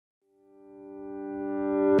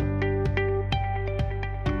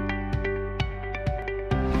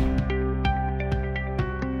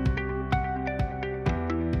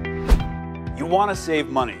want to save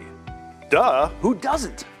money. Duh, who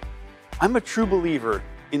doesn't? I'm a true believer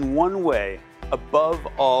in one way above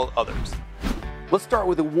all others. Let's start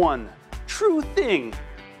with the one true thing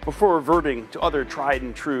before reverting to other tried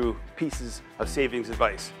and true pieces of savings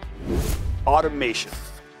advice. Automation.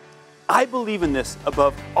 I believe in this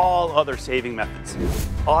above all other saving methods.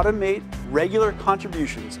 Automate regular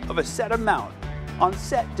contributions of a set amount on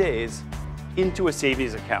set days into a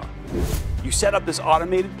savings account. You set up this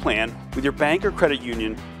automated plan with your bank or credit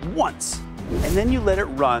union once, and then you let it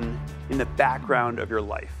run in the background of your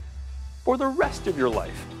life for the rest of your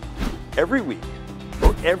life. Every week,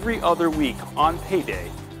 or every other week on payday,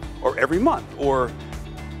 or every month, or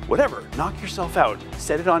whatever. Knock yourself out.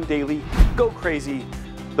 Set it on daily. Go crazy.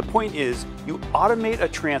 The point is, you automate a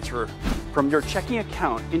transfer from your checking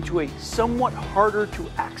account into a somewhat harder to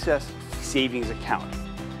access savings account.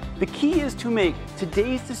 The key is to make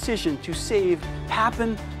today's decision to save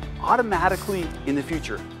happen automatically in the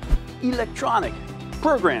future. Electronic,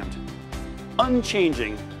 programmed,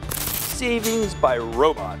 unchanging, savings by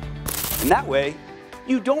robot. And that way,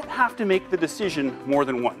 you don't have to make the decision more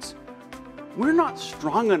than once. We're not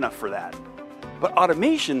strong enough for that. But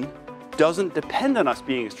automation doesn't depend on us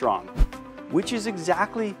being strong, which is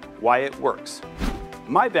exactly why it works.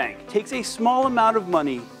 My bank takes a small amount of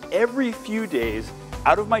money every few days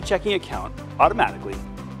out of my checking account automatically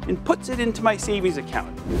and puts it into my savings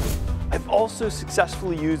account. I've also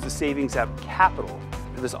successfully used the savings app Capital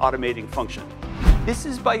for this automating function. This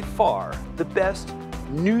is by far the best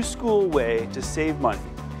new school way to save money.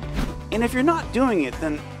 And if you're not doing it,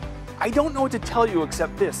 then I don't know what to tell you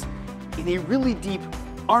except this, in a really deep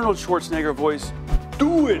Arnold Schwarzenegger voice: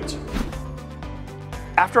 do it!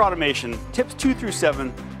 After automation, tips 2 through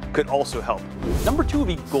 7 could also help. Number 2 would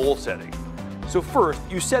be goal setting. So first,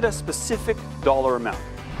 you set a specific dollar amount.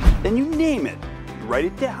 Then you name it, you write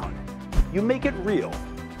it down, you make it real.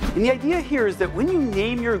 And the idea here is that when you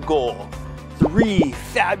name your goal, 3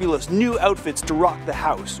 fabulous new outfits to rock the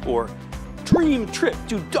house, or dream trip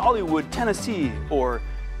to Dollywood, Tennessee, or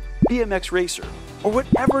BMX racer, or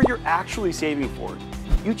whatever you're actually saving for,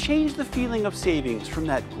 you change the feeling of savings from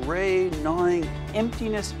that gray, gnawing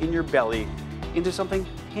emptiness in your belly into something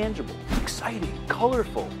tangible, exciting,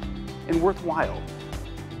 colorful, and worthwhile.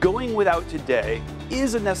 Going without today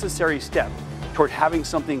is a necessary step toward having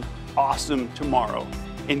something awesome tomorrow,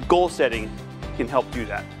 and goal setting can help do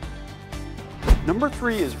that. Number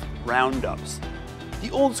 3 is roundups.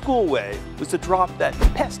 The old school way was to drop that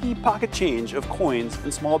pesky pocket change of coins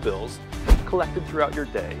and small bills collected throughout your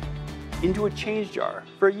day into a change jar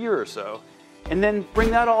for a year or so, and then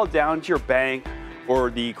bring that all down to your bank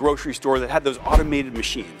or the grocery store that had those automated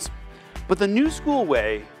machines. But the new school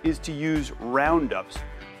way is to use roundups,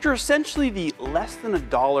 which are essentially the less than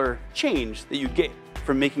 $1 change that you get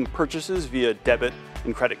from making purchases via debit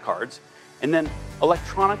and credit cards, and then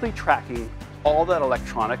electronically tracking all that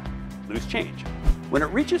electronic loose change. When it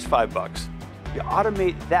reaches $5, you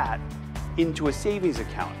automate that into a savings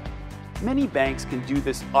account. Many banks can do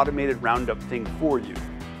this automated roundup thing for you,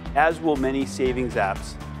 as will many savings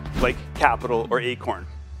apps like Capital or Acorn.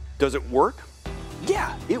 Does it work?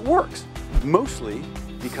 Yeah, it works. Mostly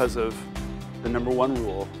because of the number 1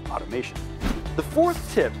 rule, automation. The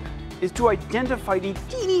 4th tip is to identify the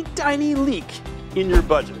teeny tiny leak in your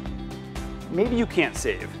budget. Maybe you can't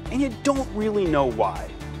save, and you don't really know why.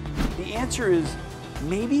 The answer is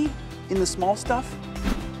maybe in the small stuff.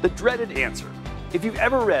 The dreaded answer, if you've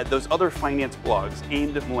ever read those other finance blogs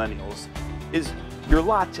aimed at millennials, is your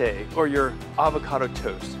latte or your avocado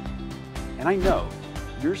toast. And I know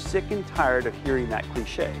you're sick and tired of hearing that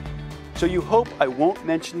cliche. So you hope I won't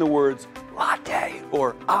mention the words latte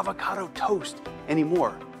or avocado toast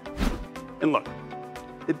anymore. And look,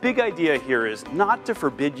 the big idea here is not to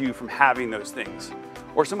forbid you from having those things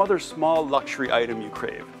or some other small luxury item you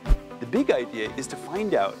crave. The big idea is to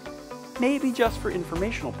find out, maybe just for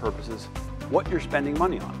informational purposes, what you're spending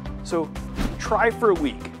money on. So try for a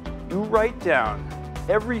week. You write down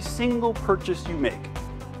every single purchase you make.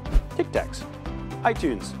 Tic Tacs,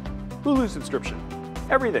 iTunes, Hulu subscription,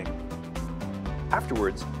 everything.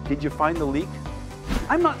 Afterwards, did you find the leak?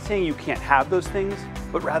 I'm not saying you can't have those things,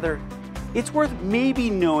 but rather, it's worth maybe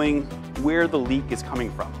knowing where the leak is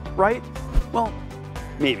coming from, right? Well,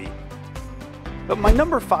 maybe. But my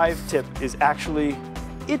number 5 tip is actually,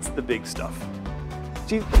 it's the big stuff.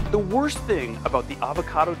 See, the worst thing about the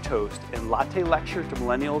avocado toast and latte lecture to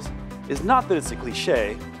millennials is not that it's a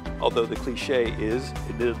cliche, although the cliche is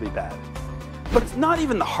admittedly bad. But it's not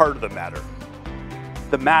even the heart of the matter.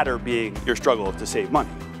 The matter being your struggle to save money.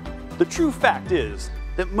 The true fact is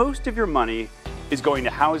that most of your money is going to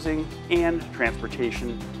housing and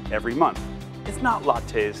transportation every month. it's not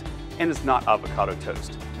lattes, and it's not avocado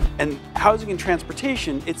toast. And housing and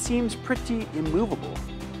transportation, it seems pretty immovable.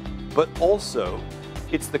 But also,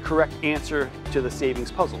 it's the correct answer to the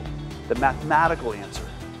savings puzzle, the mathematical answer.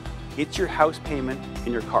 It's your house payment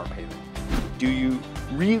and your car payment. Do you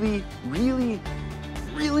really, really,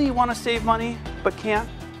 really want to save money, but can't?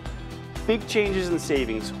 Big changes in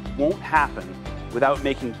savings won't happen without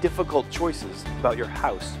making difficult choices about your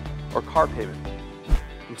house or car payment.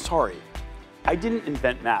 I'm sorry, I didn't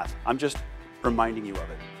invent math. I'm just reminding you of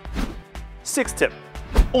it. Sixth tip,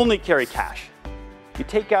 only carry cash. You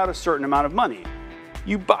take out a certain amount of money.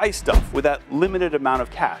 You buy stuff with that limited amount of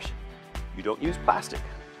cash. You don't use plastic.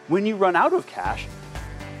 When you run out of cash,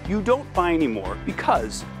 you don't buy anymore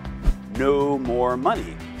because no more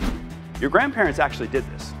money. Your grandparents actually did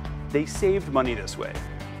this. They saved money this way.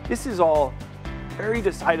 This is all very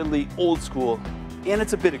decidedly old school, and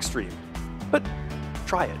it's a bit extreme. But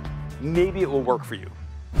try it. Maybe it will work for you.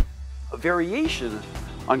 A variation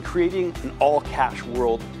on creating an all-cash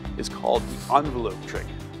world is called the envelope trick.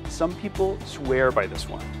 Some people swear by this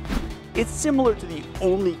one. It's similar to the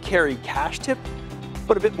only carry cash tip,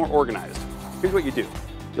 but a bit more organized. Here's what you do.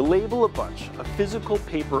 You label a bunch of physical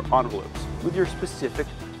paper envelopes with your specific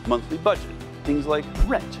monthly budget. Things like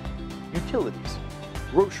rent, utilities,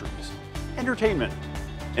 groceries, entertainment,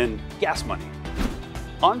 and gas money.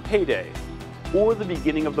 On payday, or the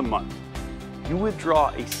beginning of the month, you withdraw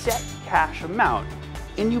a set cash amount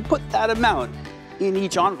and you put that amount in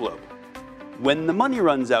each envelope. When the money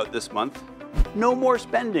runs out this month, no more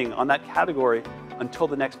spending on that category until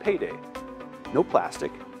the next payday. No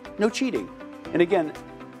plastic, no cheating. And again,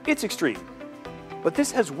 it's extreme. But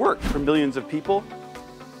this has worked for millions of people,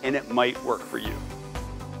 and it might work for you.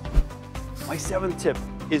 My seventh tip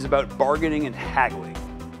is about bargaining and haggling.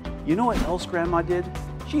 You know what else Grandma did?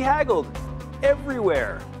 She haggled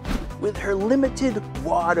everywhere with her limited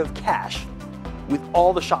wad of cash with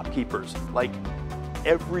all the shopkeepers, like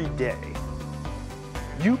every day.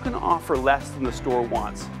 You can offer less than the store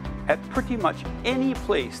wants at pretty much any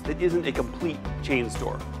place that isn't a complete chain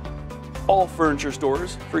store. All furniture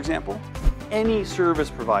stores, for example, any service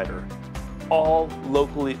provider, all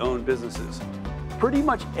locally owned businesses. Pretty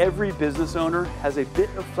much every business owner has a bit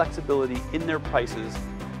of flexibility in their prices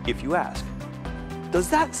if you ask. Does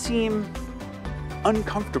that seem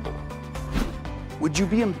uncomfortable? Would you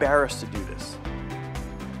be embarrassed to do this?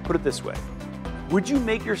 Put it this way. Would you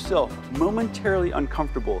make yourself momentarily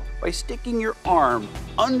uncomfortable by sticking your arm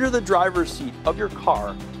under the driver's seat of your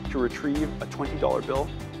car to retrieve a $20 bill?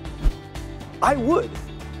 I would.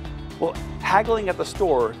 Well, haggling at the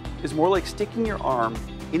store is more like sticking your arm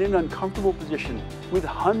in an uncomfortable position with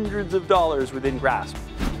hundreds of dollars within grasp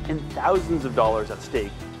and thousands of dollars at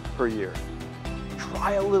stake per year.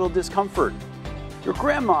 Try a little discomfort. Your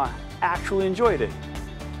grandma actually enjoyed it.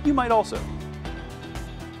 You might also.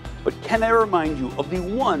 But can I remind you of the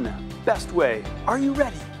one best way? Are you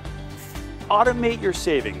ready? Automate your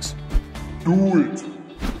savings. Do it.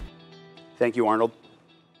 Thank you, Arnold.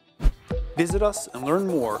 Visit us and learn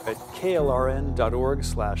more at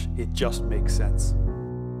klrn.org/itjustmakessense.